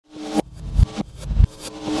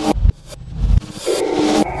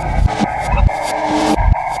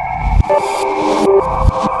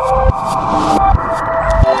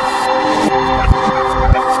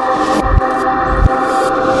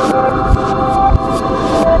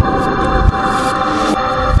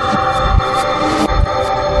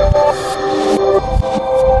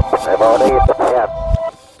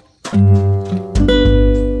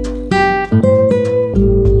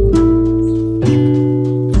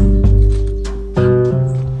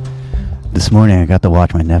This morning I got to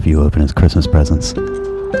watch my nephew open his Christmas presents.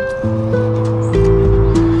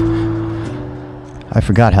 I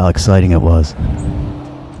forgot how exciting it was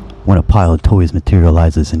when a pile of toys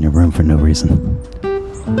materializes in your room for no reason.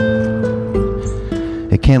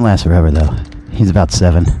 It can't last forever though. He's about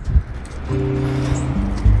 7.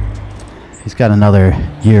 He's got another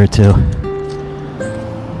year or 2.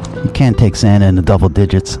 You can't take Santa into double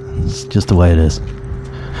digits. It's just the way it is.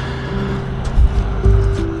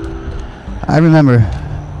 I remember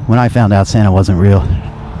when I found out Santa wasn't real.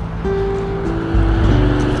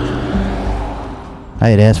 I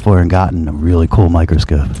had asked for and gotten a really cool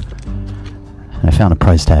microscope, and I found a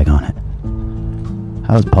price tag on it.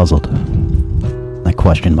 I was puzzled. I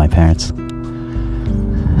questioned my parents.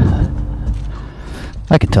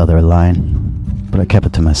 I could tell they were lying, but I kept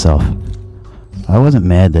it to myself. I wasn't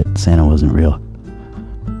mad that Santa wasn't real.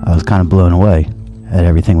 I was kind of blown away at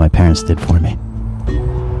everything my parents did for me.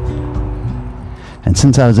 And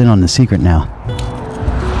since I was in on the secret now,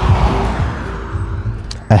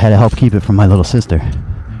 I had to help keep it from my little sister.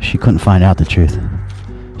 She couldn't find out the truth.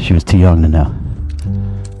 She was too young to know.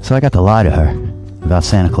 So I got to lie to her about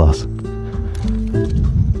Santa Claus.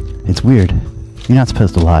 It's weird. You're not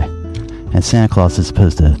supposed to lie. And Santa Claus is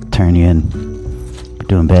supposed to turn you in for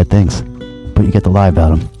doing bad things. But you get to lie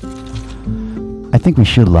about him. I think we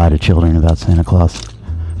should lie to children about Santa Claus.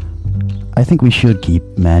 I think we should keep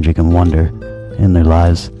magic and wonder in their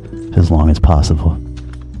lives as long as possible,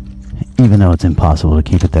 even though it's impossible to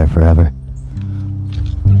keep it there forever.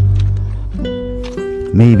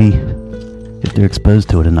 Maybe, if they're exposed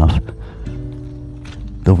to it enough,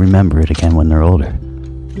 they'll remember it again when they're older.